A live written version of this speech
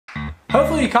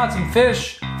Hopefully you caught some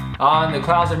fish on the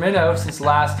Clouser Minnow since the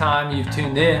last time you've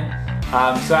tuned in.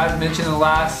 So as mentioned in the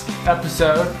last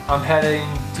episode, I'm heading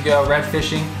to go red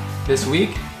fishing this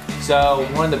week. So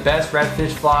one of the best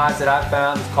redfish flies that I've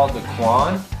found is called the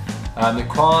Kwan. The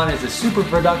Kwan is a super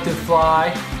productive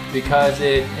fly because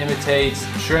it imitates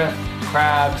shrimp,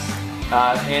 crabs,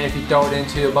 and if you throw it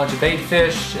into a bunch of bait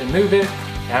fish and move it,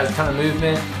 it has a ton of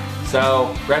movement.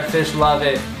 So redfish love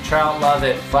it, trout love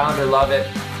it, flounder love it.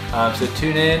 So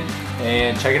tune in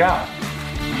and check it out.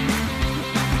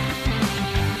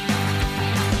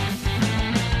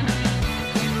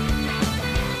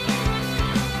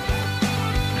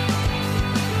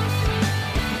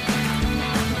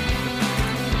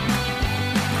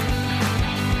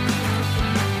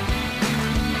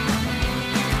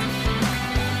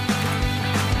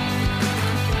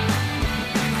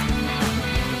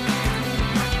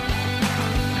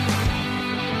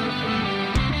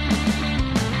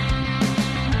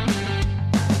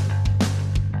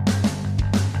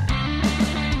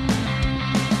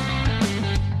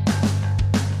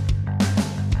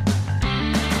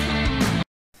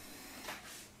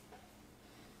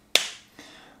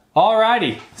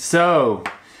 Alrighty, so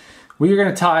we are going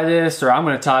to tie this, or I'm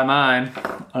going to tie mine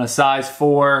on a size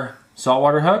 4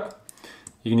 saltwater hook.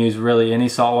 You can use really any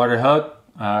saltwater hook.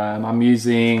 I'm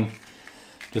using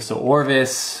just a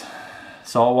Orvis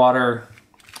saltwater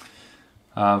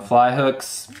fly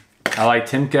hooks. I like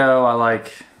Timco. I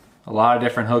like a lot of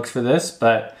different hooks for this,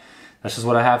 but that's just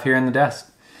what I have here in the desk.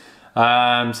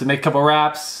 So make a couple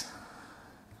wraps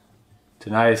to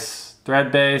nice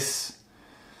thread base.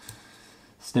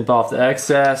 Snip off the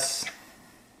excess.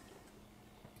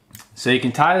 So you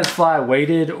can tie this fly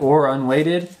weighted or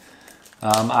unweighted.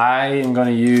 I am going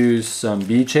to use some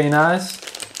bead chain eyes.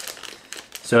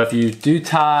 So if you do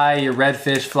tie your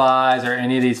redfish flies or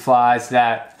any of these flies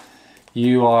that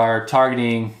you are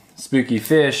targeting spooky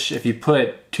fish, if you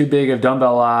put too big of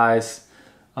dumbbell eyes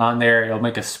on there, it'll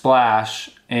make a splash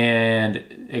and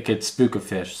it could spook a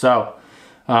fish. So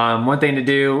one thing to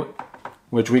do,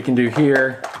 which we can do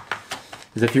here,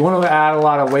 is if you want to add a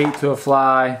lot of weight to a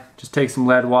fly, just take some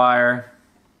lead wire.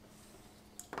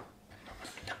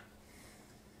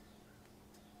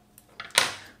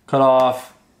 Cut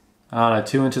off, I don't know,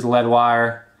 2 inches of lead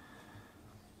wire.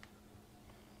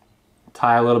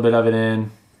 Tie a little bit of it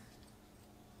in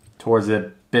towards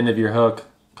the bend of your hook.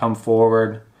 Come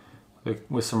forward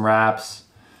with some wraps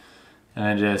and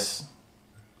then just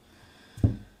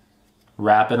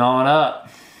wrap it on up.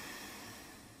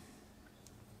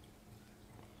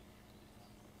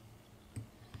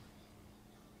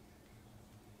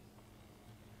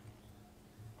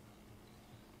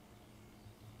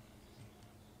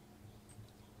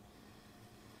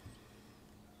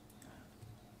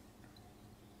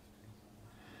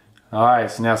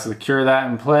 Alright, so now secure that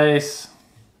in place.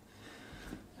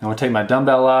 I'm going to take my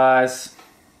dumbbell eyes.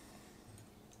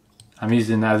 I'm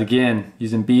using, as again,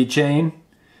 using bead chain.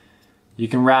 You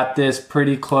can wrap this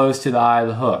pretty close to the eye of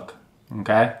the hook.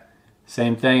 Okay?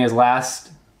 Same thing as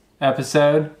last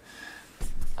episode.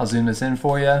 I'll zoom this in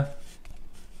for you.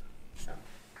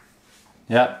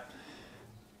 Yep.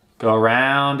 Go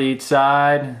around each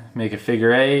side, make a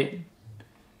figure 8,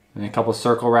 and a couple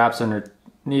circle wraps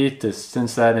underneath to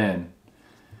cinch that in.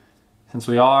 Since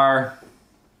we are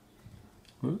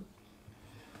going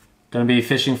to be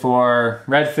fishing for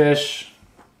redfish,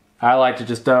 I like to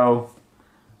just throw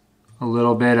a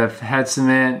little bit of head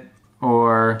cement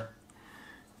or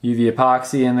UV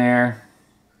epoxy in there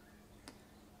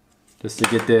just to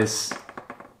get this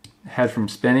head from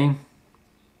spinning.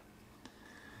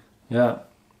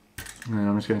 Yep. And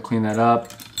I'm just going to clean that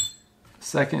up a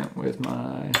second with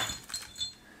my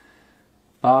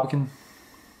bobbin.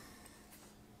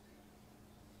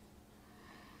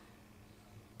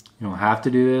 You don't have to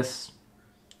do this,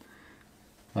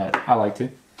 but I like to.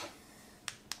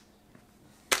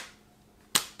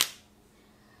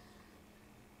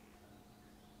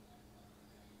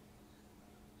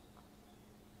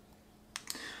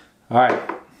 All right,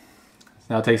 so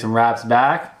now take some wraps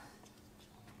back.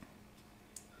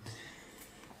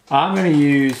 I'm going to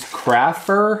use craft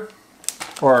fur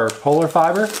or polar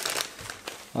fiber.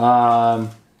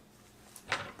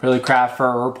 Really craft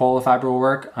fur or polar fiber will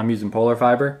work. I'm using polar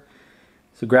fiber.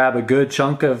 So grab a good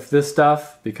chunk of this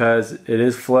stuff because it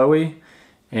is flowy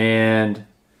and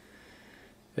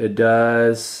it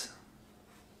does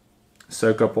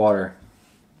soak up water.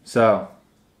 So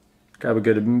grab a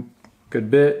good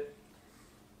bit.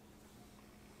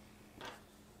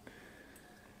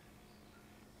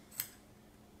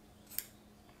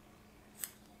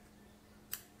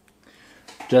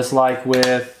 Just like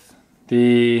with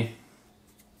the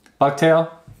bucktail,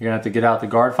 you're gonna have to get out the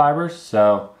guard fibers.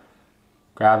 So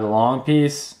grab the long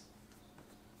piece,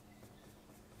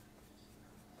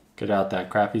 get out that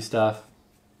crappy stuff.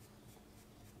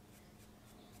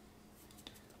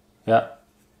 Yep,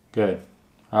 good.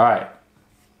 All right.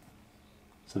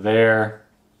 So they're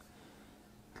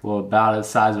a little about the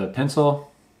size of a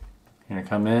pencil. You're gonna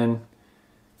come in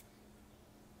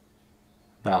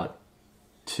about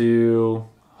 2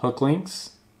 hook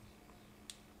links.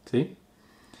 See?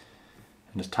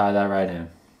 And just tie that right in.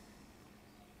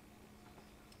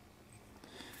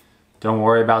 Don't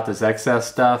worry about this excess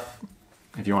stuff.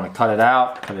 If you want to cut it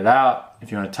out, cut it out.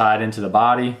 If you want to tie it into the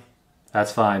body,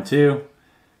 that's fine too.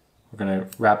 We're gonna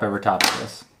wrap over top of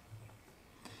this.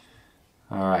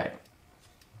 All right.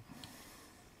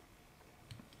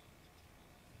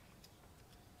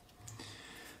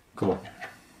 Cool.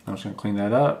 I'm just gonna clean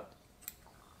that up.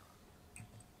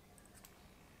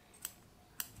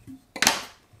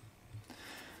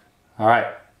 All right,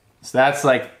 so that's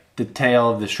like the tail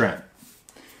of the shrimp.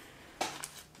 I'm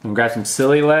gonna grab some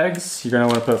silly legs. You're gonna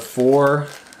wanna put 4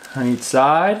 on each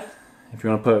side. If you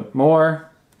wanna put more,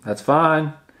 that's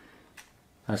fine.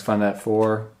 I just find that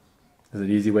 4 is an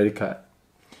easy way to cut.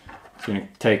 So you're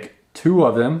gonna take 2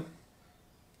 of them,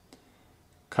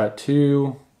 cut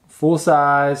 2 full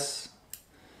size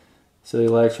silly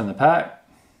legs from the pack.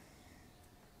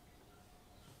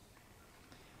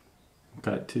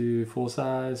 Cut 2 full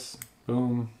size,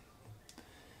 boom.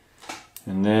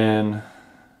 And then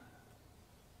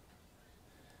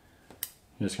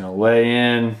you're just gonna lay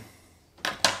in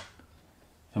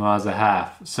them as a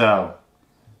half. So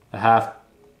the half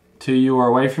to you or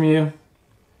away from you,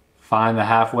 find the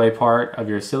halfway part of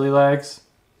your silly legs,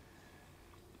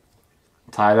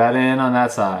 tie that in on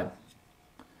that side,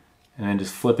 and then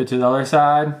just flip it to the other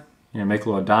side. You're gonna make a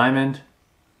little diamond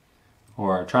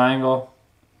or a triangle,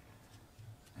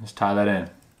 and just tie that in.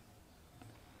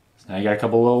 So now you got a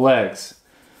couple little legs.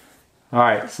 All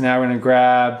right, so now we're gonna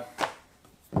grab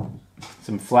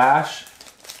some flash.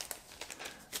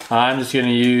 I'm just gonna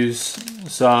use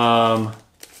some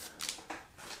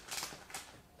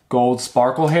gold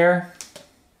sparkle hair.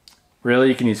 Really,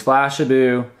 you can use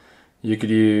Flashabou, you could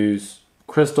use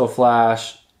crystal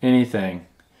flash, anything.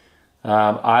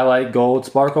 I like gold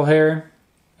sparkle hair.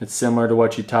 It's similar to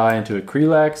what you tie into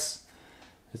acrylics.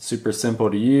 It's super simple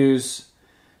to use.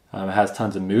 It has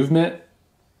tons of movement.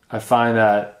 I find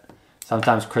that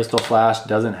sometimes crystal flash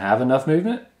doesn't have enough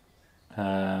movement.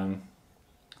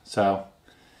 So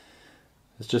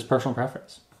it's just personal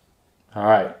preference. All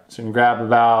right, so you can grab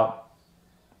about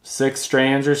 6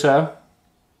 strands or so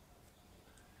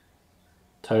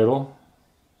total.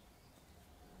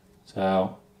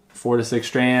 So 4 to 6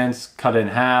 strands, cut it in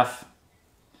half,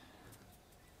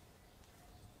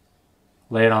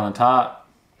 lay it on the top,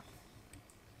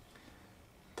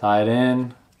 tie it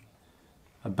in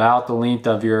about the length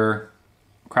of your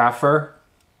craft fur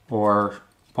or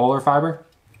polar fiber,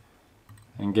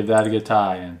 and give that a good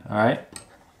tie in. All right.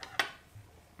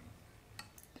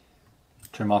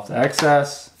 Trim off the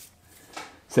excess.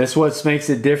 So this is what makes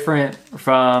it different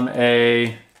from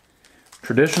a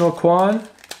traditional Kwan.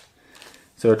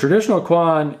 So a traditional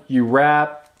Kwan, you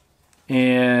wrap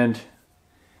and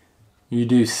you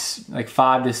do like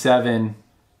 5 to 7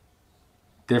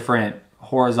 different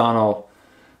horizontal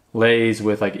lays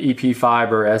with like EP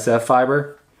fiber, SF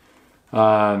fiber.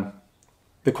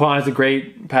 The Kwan is a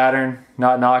great pattern,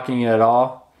 not knocking it at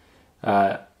all.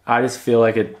 I just feel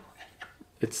like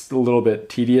it's a little bit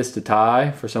tedious to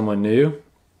tie for someone new.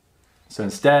 So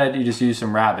instead, you just use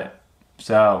some rabbit.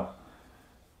 So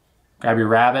grab your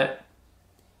rabbit,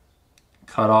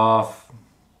 cut off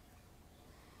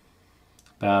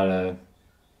about a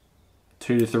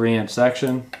 2 to 3 inch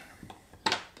section.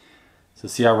 So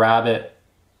see how rabbit,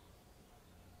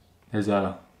 there's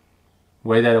a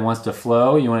way that it wants to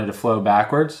flow. You want it to flow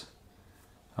backwards.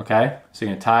 Okay, so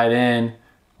you're gonna tie it in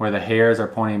where the hairs are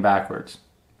pointing backwards.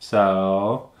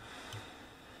 So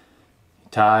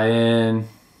tie in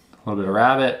a little bit of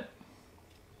rabbit,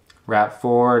 wrap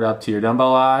forward up to your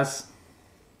dumbbell eyes,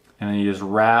 and then you just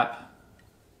wrap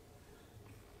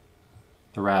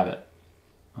the rabbit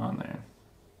on there.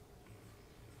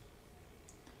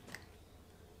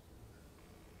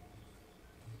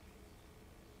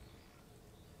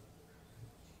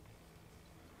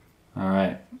 All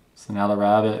right, so now the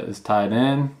rabbit is tied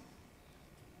in.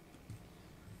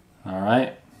 All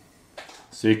right,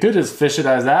 so you could just fish it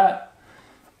as that,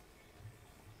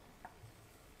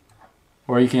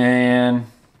 or you can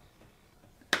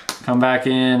come back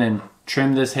in and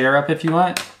trim this hair up if you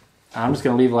want. I'm just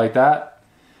gonna leave it like that.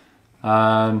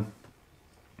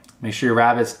 Make sure your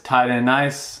rabbit's tied in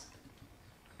nice.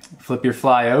 flip your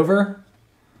fly over.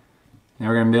 Now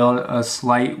we're gonna build a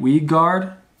slight weed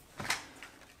guard.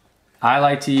 I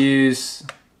like to use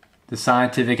the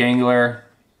Scientific Angler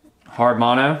hard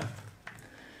mono.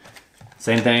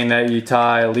 Same thing that you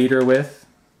tie a leader with,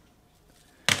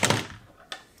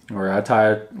 or I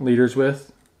tie leaders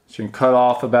with. So you can cut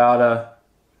off about a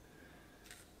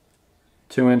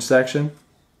 2-inch section.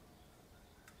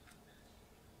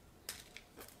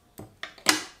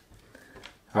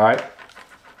 All right,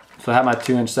 so I have my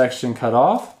 2-inch section cut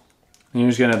off. And you're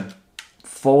just gonna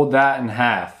fold that in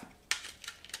half.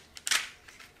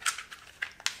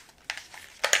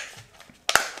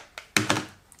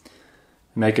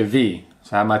 Make a V.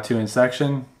 So I have my 2-inch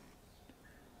section,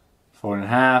 fold it in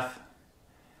half,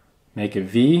 make a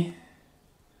V.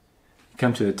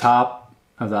 Come to the top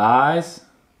of the eyes.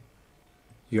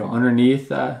 You go underneath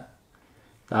the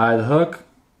eye of the hook,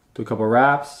 do a couple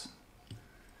wraps.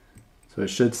 So it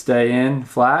should stay in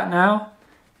flat now,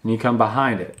 and you come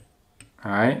behind it.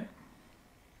 All right?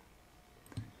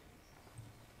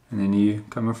 And then you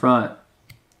come in front.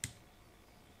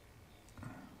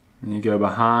 And you go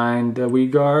behind the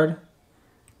weed guard,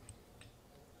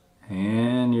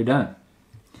 and you're done.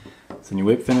 So then you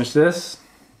whip finish this.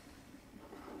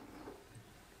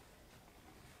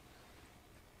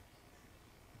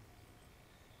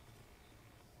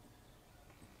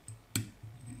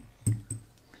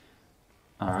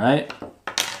 All right,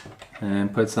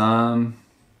 and put some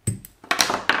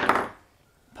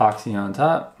epoxy on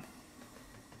top.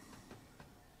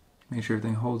 Make sure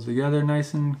everything holds together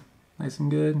nice and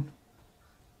good.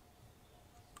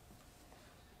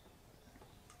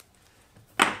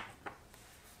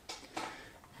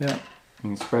 Yeah, you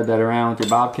can spread that around with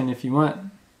your bobkin if you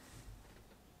want.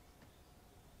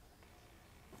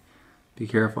 Be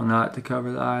careful not to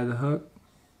cover the eye of the hook.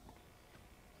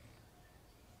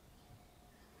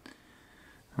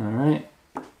 All right,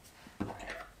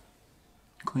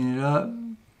 clean it up.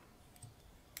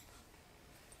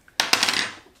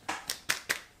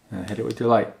 And hit it with your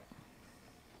light.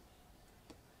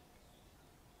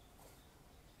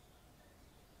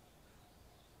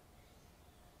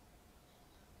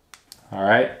 All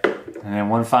right, and then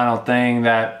one final thing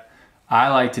that I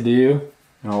like to do,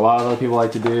 and a lot of other people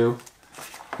like to do,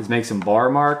 is make some bar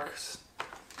marks.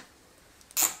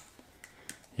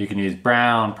 You can use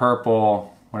brown,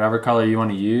 purple, whatever color you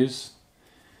want to use,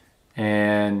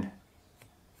 and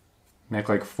make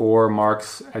like 4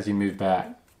 marks as you move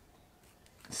back,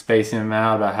 spacing them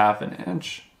out about 1/2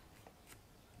 inch.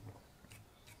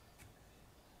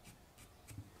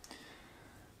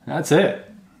 That's it.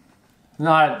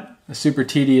 Not a super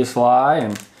tedious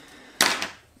fly,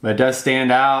 but it does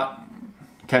stand out,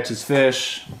 catches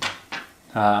fish.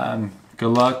 Good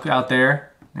luck out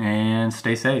there, and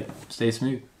stay safe, stay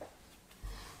smooth.